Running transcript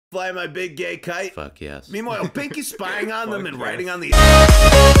fly my big gay kite? Fuck yes. Meanwhile, Pinky's spying on them and yes. writing on the...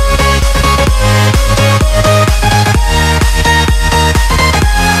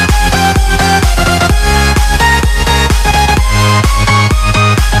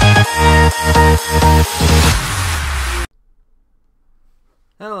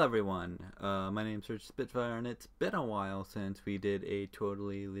 Hello everyone, my name's Search Spitfire and it's been a while since we did a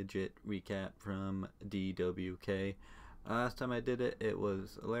totally legit recap from DWK. Last time I did it, it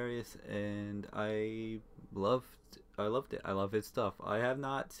was hilarious and I loved it. I love his stuff. I have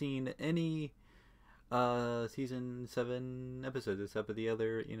not seen any season 7 episodes except for the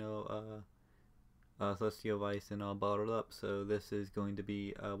other, Celestial Vice and All Bottled Up, so this is going to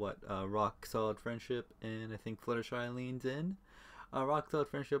be Rock Solid Friendship, and I think Fluttershy leans in. Rock Solid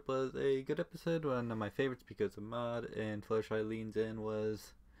Friendship was a good episode, one of my favorites because of Mod, and Fluttershy Leans In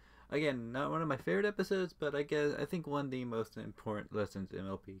was, again, not one of my favorite episodes, but I think one of the most important lessons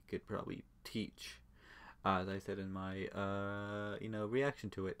MLP could probably teach, as I said in my, reaction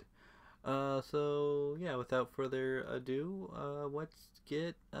to it. So, yeah, without further ado, let's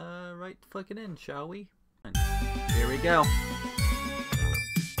get, right fucking in, shall we? Here we go.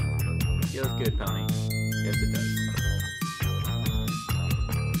 Feels good, Pony. Yes, it does.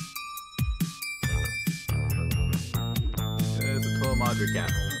 Mod recap.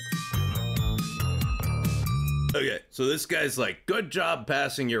 Okay, so this guy's like, good job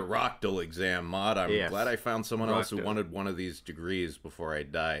passing your Rockdale exam, Mod. I'm glad I found someone else who wanted one of these degrees before I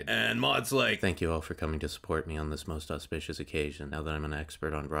died. And Mod's like, thank you all for coming to support me on this most auspicious occasion. Now that I'm an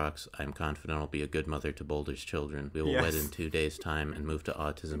expert on rocks, I'm confident I'll be a good mother to Boulder's children. We will wed in 2 days' time and move to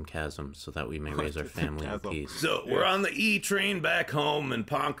Autism Chasm so that we may raise our family in peace. So we're on the E train back home and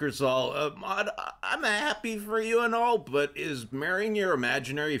Ponker's all, Mod, I'm happy for you and all, but is marrying your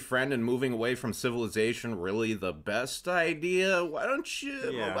imaginary friend and moving away from civilization really the best idea? Why don't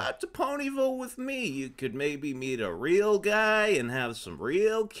you move out to Ponyville with me? You could maybe meet a real guy and have some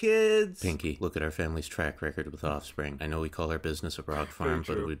real kids. Pinky, look at our family's track record with offspring. I know we call our business a rock farm,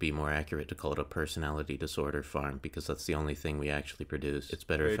 but it would be more accurate to call it a personality disorder farm because that's the only thing we actually produce. It's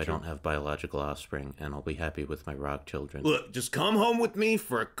better if I don't have biological offspring, and I'll be happy with my rock children. Look, just come home with me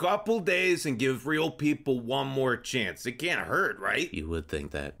for a couple days and give real people one more chance. It can't hurt, right? You would think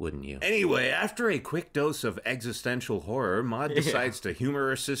that, wouldn't you? Anyway, after a quick dose of existential horror, Mod decides to humor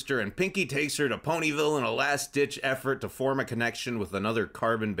her sister, and Pinky takes her to Ponyville in a last-ditch effort to form a connection with another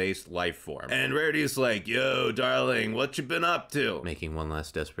carbon-based life form. And Rarity's like, yo, darling, what you been up to? Making one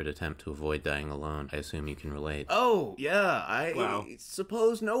last desperate attempt to avoid dying alone. I assume you can relate. Oh, yeah, I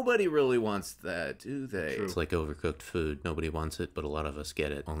suppose nobody really wants that, do they? It's like overcooked food. Nobody wants it, but a lot of us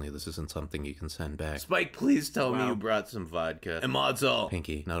get it. Only this isn't something you can send back. Spike, please tell me you brought some vodka. And Mod's all,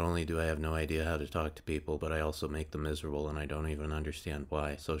 Pinky, not only do I have no idea how to talk to people, but I also make them miserable, and I don't even understand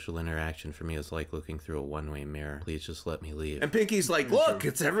why. Social interaction for me is like looking through a one-way mirror. Please just let me leave. And Pinky's like, look,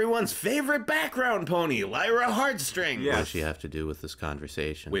 it's everyone's favorate background pony, Lyra Heartstring. What does she have to do with this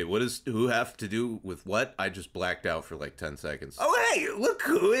conversation? Wait, who have to do with what? I just blacked out for like 10 seconds. Oh, hey, look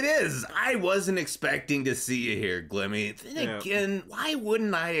who it is. I wasn't expecting to see you here, Glimmy. Then again, why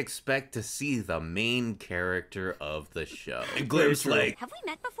wouldn't I expect to see the main character of the show? And Glim's like, have we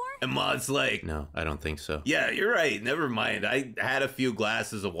met before? And Mod's like, no, I don't think so. Yeah, you're right. Never mind. I had a few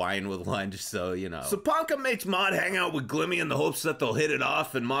glasses of wine with lunch, so, So Ponka makes Mod hang out with Glimmy in the hopes that they'll hit it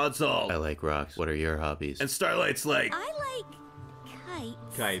off, and Mod's all, I like rocks. What are your hobbies? And Starlight's like, I like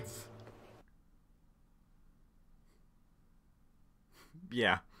kites. Kites.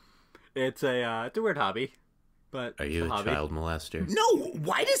 Yeah. It's a weird hobby. But are you a child molester? No,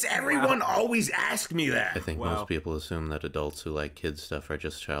 why does everyone always ask me that? I think most people assume that adults who like kids stuff are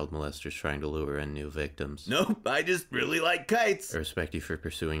just child molesters trying to lure in new victims. Nope, I just really like kites. I respect you for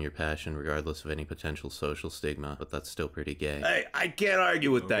pursuing your passion regardless of any potential social stigma, but that's still pretty gay. Hey, I can't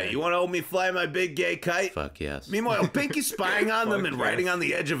argue with that. You want to help me fly my big gay kite? Fuck yes. Meanwhile, Pinky's spying on them and writing on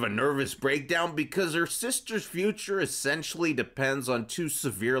the edge of a nervous breakdown because her sister's future essentially depends on two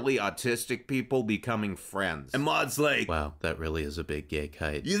severely autistic people becoming friends. And Mod's like, wow, that really is a big gay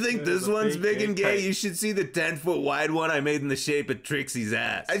kite. You think this one's big and gay? You should see the 10-foot wide one I made in the shape of Trixie's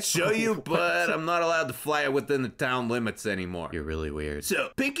ass. I'd show you, but I'm not allowed to fly it within the town limits anymore. You're really weird.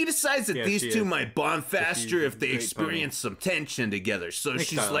 So, Pinky decides that these two might bond faster if they experience some tension together. So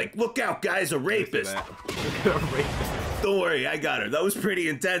she's like, look out, guys, a rapist. A rapist. Don't worry, I got her. That was pretty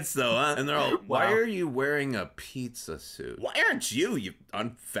intense, though, huh? And they're all, why are you wearing a pizza suit? Why aren't you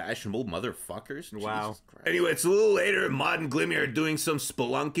unfashionable motherfuckers? Wow. Anyway, it's a little later. Maud and Glimmy are doing some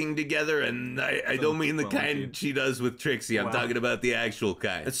spelunking together, and I don't mean the kind she does with Trixie. I'm talking about the actual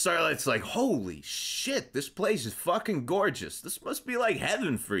kind. And Starlight's like, holy shit, this place is fucking gorgeous. This must be like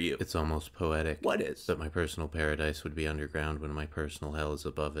heaven for you. It's almost poetic. What is? That my personal paradise would be underground when my personal hell is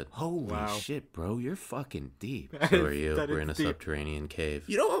above it. Holy shit, bro, you're fucking deep. So are you. We're in a subterranean cave.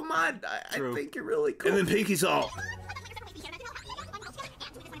 You know what, Maud? I think you're really cool. And then Pinky's all...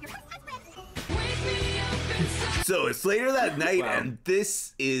 So it's later that night, and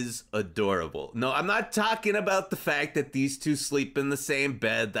this is adorable. No, I'm not talking about the fact that these two sleep in the same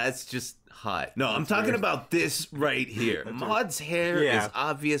bed. That's just hot. No, I'm talking about this right here. Maud's hair is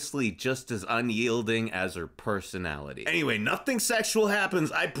obviously just as unyielding as her personality. Anyway, nothing sexual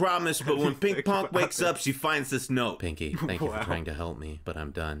happens, I promise, but when Pink Punk wakes up, she finds this note. Pinky, thank you for trying to help me, but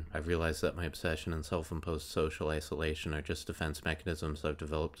I'm done. I've realized that my obsession and self-imposed social isolation are just defense mechanisms I've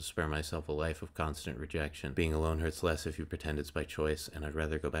developed to spare myself a life of constant rejection. Being alone hurts less if you pretend it's by choice, and I'd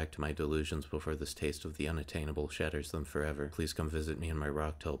rather go back to my delusions before this taste of the unattainable shatters them forever. Please come visit me in my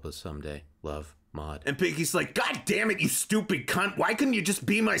rock tulpas someday. Love, Maud. And Pinky's like, God damn it, you stupid cunt. Why couldn't you just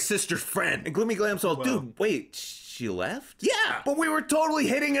be my sister's friend? And Gloomy Glam's all, dude, wait, she left? Yeah, but we were totally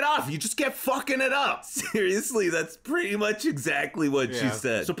hitting it off. You just kept fucking it up. Seriously, that's pretty much exactly what she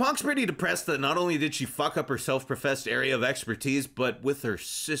said. So Punk's pretty depressed that not only did she fuck up her self-professed area of expertise, but with her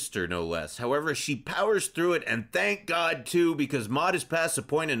sister, no less. However, she powers through it, and thank God, too, because Maud is past the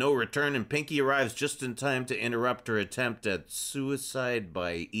point of no return, and Pinky arrives just in time to interrupt her attempt at suicide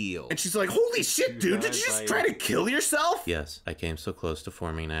by eel. And she's like, holy shit, dude, did you just try to kill yourself? Yes, I came so close to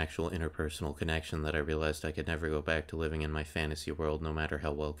forming an actual interpersonal connection that I realized I could never go back to living in my fantasy world, no matter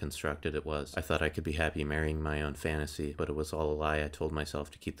how well constructed it was. I thought I could be happy marrying my own fantasy, but it was all a lie. I told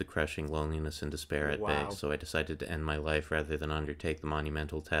myself to keep the crushing loneliness and despair at bay, so I decided to end my life rather than undertake the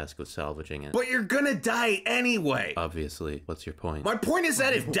monumental task of salvaging it. But you're gonna die anyway! Obviously. What's your point? My point is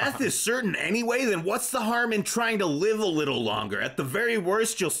that if death is certain anyway, then what's the harm in trying to live a little longer? At the very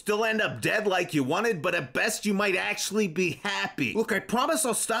worst, you'll still end up dead like you wanted, but at best, you might actually be happy. Look, I promise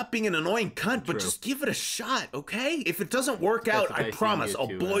I'll stop being an annoying cunt, but just give it a shot, okay? If it doesn't work out, I promise I'll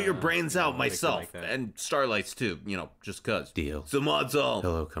blow your brains out myself. And Starlight's too, you know, just cuz. Deal. So Maud's all,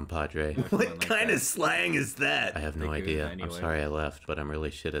 hello, compadre. What kind of slang is that? I have no idea. I'm sorry I left, but I'm really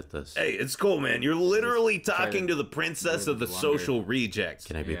shit at this. Hey, it's cool, man. You're literally talking to the princess of the social rejects.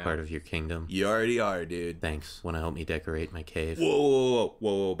 Can I be part of your kingdom? You already are, dude. Thanks. Want to help me decorate my cave?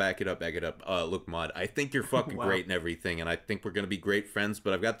 Whoa, back it up. Look, Maud, I think you're fucking great and everything, and I think we're gonna be great friends,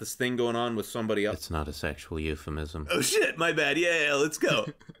 but I've got this thing going on with somebody else. It's not a sexual euphemism. Oh shit, my bad. Yeah, let's go.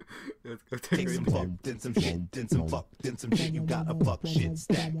 Let's go Take some fuck, then some shit, then some fuck, then some shit. You got a fuck shit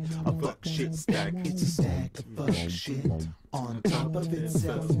stack, a fuck shit stack. It's a stack of fuck shit on top of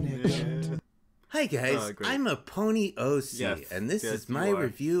itself, nigga. Hi guys, I'm a Pony OC, and this is my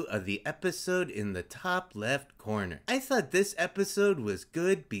review of the episode in the top left corner. I thought this episode was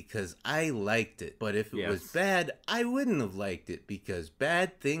good because I liked it, but if it was bad, I wouldn't have liked it because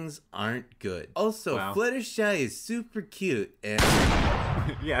bad things aren't good. Also, Fluttershy is super cute, and...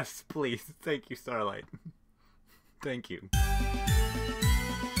 Yes, please. Thank you, Starlight. Thank you.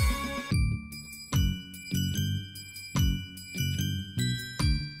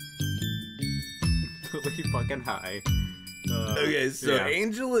 Totally fucking high. Okay, so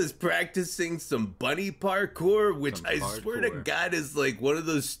Angel is practicing some bunny parkour, which I swear to God is like one of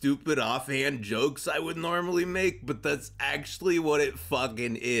those stupid offhand jokes I would normally make, but that's actually what it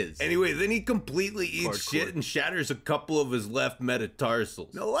fucking is. Anyway, then he completely eats shit and shatters a couple of his left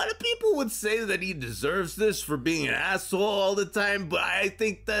metatarsals. Now, a lot of people would say that he deserves this for being an asshole all the time, but I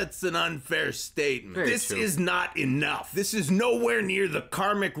think that's an unfair statement. This is not enough. This is nowhere near the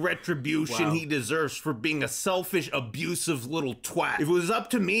karmic retribution he deserves for being a selfish, abusive little twat. If it was up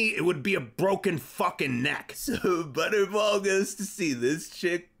to me, it would be a broken fucking neck. So Butterball goes to see this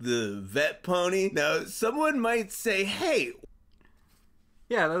chick, the vet pony. Now, someone might say, hey...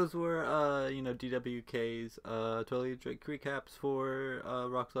 Yeah, those were, you know, DWK's totally Drake recaps for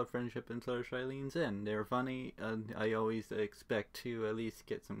Rockstar Friendship and Fluttershy Leans In. They were funny, and I always expect to at least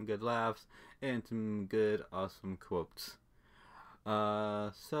get some good laughs and some good, awesome quotes.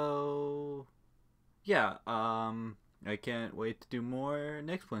 So... yeah, I can't wait to do more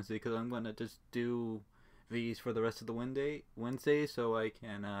next Wednesday because I'm going to just do these for the rest of the Wednesday so I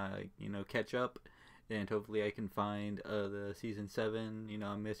can, you know, catch up and hopefully I can find the season 7. You know,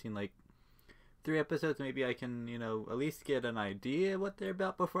 I'm missing like 3 episodes. Maybe I can, you know, at least get an idea what they're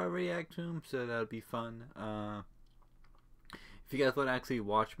about before I react to them, so that would be fun. If you guys want to actually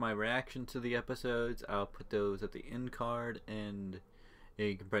watch my reaction to the episodes, I'll put those at the end card, and yeah,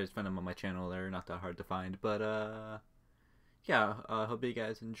 you can probably just find them on my channel. They're not that hard to find, but yeah, hope you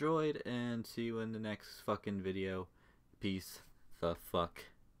guys enjoyed, and see you in the next fucking video. Peace the fuck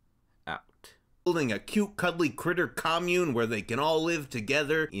out. Building a cute, cuddly critter commune where they can all live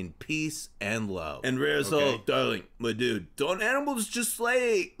together in peace and love. And Rare's all, darling, my dude, don't animals just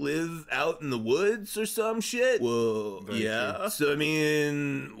like live out in the woods or some shit? Well, yeah. True. So I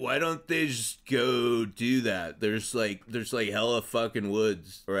mean, why don't they just go do that? There's like hella fucking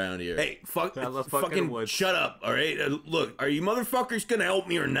woods around here. Hey, fucking woods. Shut up, all right? Look, are you motherfuckers gonna help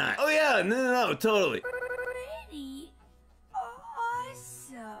me or not? Oh yeah, no, totally. Pretty awesome.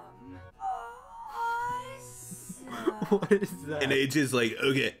 What is that? And AJ's like,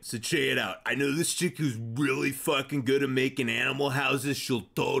 okay, so check it out. I know this chick who's really fucking good at making animal houses. She'll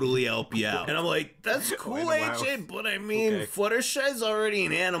totally help you out. And I'm like, that's cool, AJ, but I mean, Fluttershy's already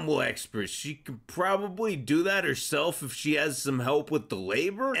an animal expert. She could probably do that herself if she has some help with the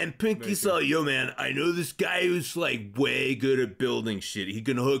labor. And Pinky's like, yo, man, I know this guy who's like way good at building shit. He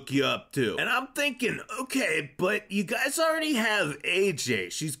can hook you up too. And I'm thinking, okay, but you guys already have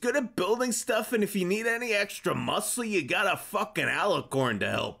AJ. She's good at building stuff, and if you need any extra muscle, you got a fucking alicorn to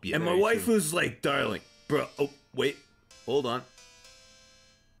help you. And my wife was like, darling, bro, oh, wait, hold on.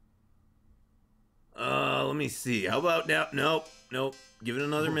 Let me see. How about now? Nope. Give it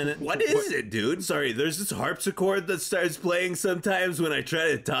another minute. What is it, dude? Sorry, there's this harpsichord that starts playing sometimes when I try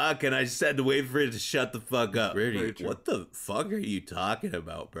to talk, and I just had to wait for it to shut the fuck up. Rarity, what the fuck are you talking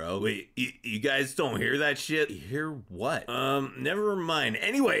about, bro? Wait, you guys don't hear that shit? You hear what? Never mind.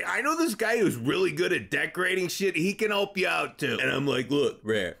 Anyway, I know this guy who's really good at decorating shit. He can help you out, too. And I'm like, look,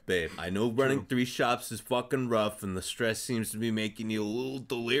 Rare, babe, I know running 3 shops is fucking rough, and the stress seems to be making you a little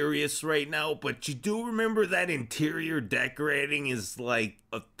delirious right now, but you do remember that interior decorating is like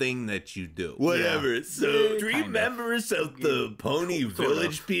a thing that you do. Whatever. Yeah. So 3 members of the Pony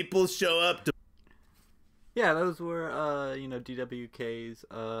Village people show up to... Yeah, those were, you know, DWK's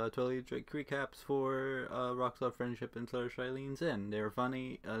 12 Drake recaps for Rock Solid Friendship and Fluttershy Leans In. They were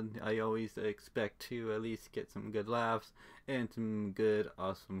funny, and I always expect to at least get some good laughs and some good,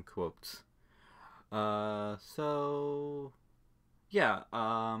 awesome quotes. So, yeah,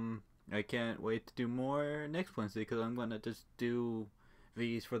 I can't wait to do more next Wednesday, because I'm going to just do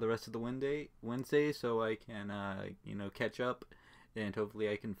these for the rest of the Wednesday, so I can, you know, catch up, and hopefully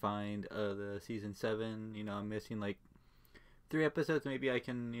I can find the season 7. You know, I'm missing like 3 episodes. Maybe I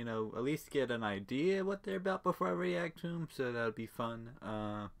can, you know, at least get an idea what they're about before I react to them, so that'll be fun.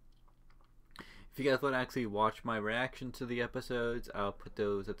 If you guys want to actually watch my reaction to the episodes, I'll put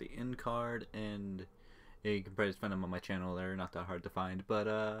those at the end card, and yeah, you can probably just find them on my channel. They're not that hard to find,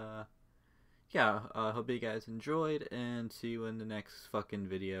 but yeah, hope you guys enjoyed, and see you in the next fucking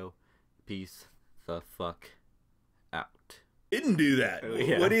video. Peace the fuck out. Didn't do that.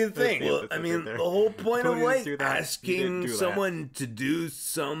 What do you think? Well, I mean, the whole point of like asking someone to do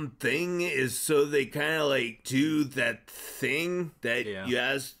something is so they kind of like do that thing that you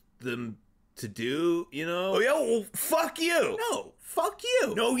asked them to do, you know? Oh, yeah, well, fuck you. No. Fuck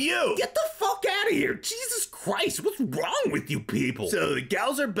you. No, you. Get the fuck out of here. Jesus Christ, what's wrong with you people? So the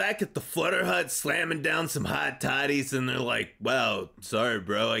gals are back at the Flutter Hut slamming down some hot toddies, and they're like, wow, sorry,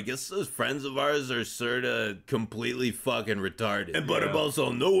 bro. I guess those friends of ours are sorta completely fucking retarded. And Butterball's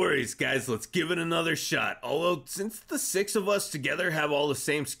all, no worries, guys. Let's give it another shot. Although, since the 6 of us together have all the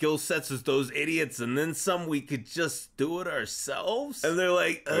same skill sets as those idiots, and then some, we could just do it ourselves? And they're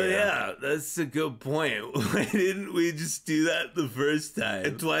like, oh yeah, that's a good point. Why didn't we just do that the first time?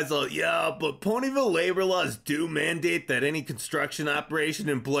 And Twi's all, yeah, but Ponyville labor laws do mandate that any construction operation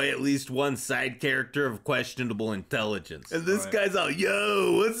employ at least one side character of questionable intelligence. And this guy's all,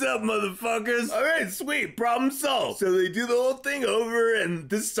 yo, what's up, motherfuckers? All right, sweet, problem solved. So they do the whole thing over, and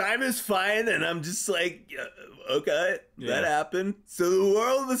this time is fine, and I'm just like, okay, that happened. So the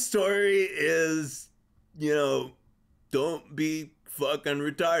moral of the story is, you know, don't be fucking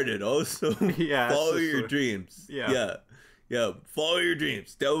retarded. Also, follow your dreams. Yeah, follow your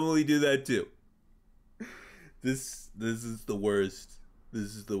dreams. Definitely do that too. This is the worst.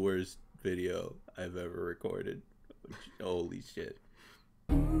 This is the worst video I've ever recorded. Holy shit.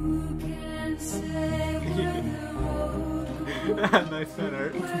 Nice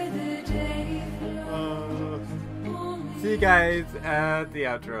center. See you guys at the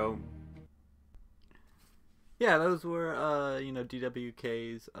outro. Yeah, those were, you know,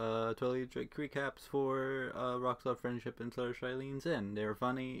 DWK's 12 Drake recaps for Rock Solid Friendship and Fluttershy Leans In. They were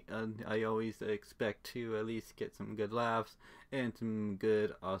funny, and I always expect to at least get some good laughs and some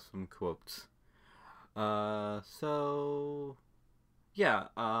good, awesome quotes. So, yeah,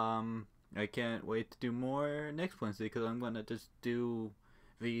 I can't wait to do more next Wednesday because I'm gonna just do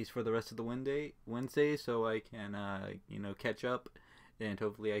these for the rest of the Wednesday, so I can catch up, and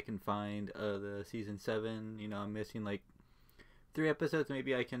hopefully I can find the season 7. I'm missing like 3 episodes.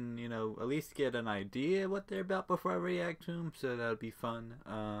 Maybe I can at least get an idea what they're about before I react to them, so that would be fun.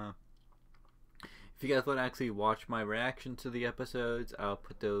 If you guys want to actually watch my reaction to the episodes, I'll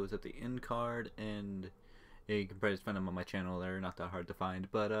put those at the end card, and you can probably just find them on my channel. They're not that hard to find,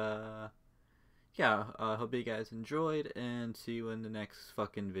 but yeah, hope you guys enjoyed, and see you in the next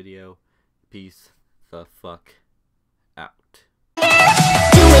fucking video. Peace the fuck out.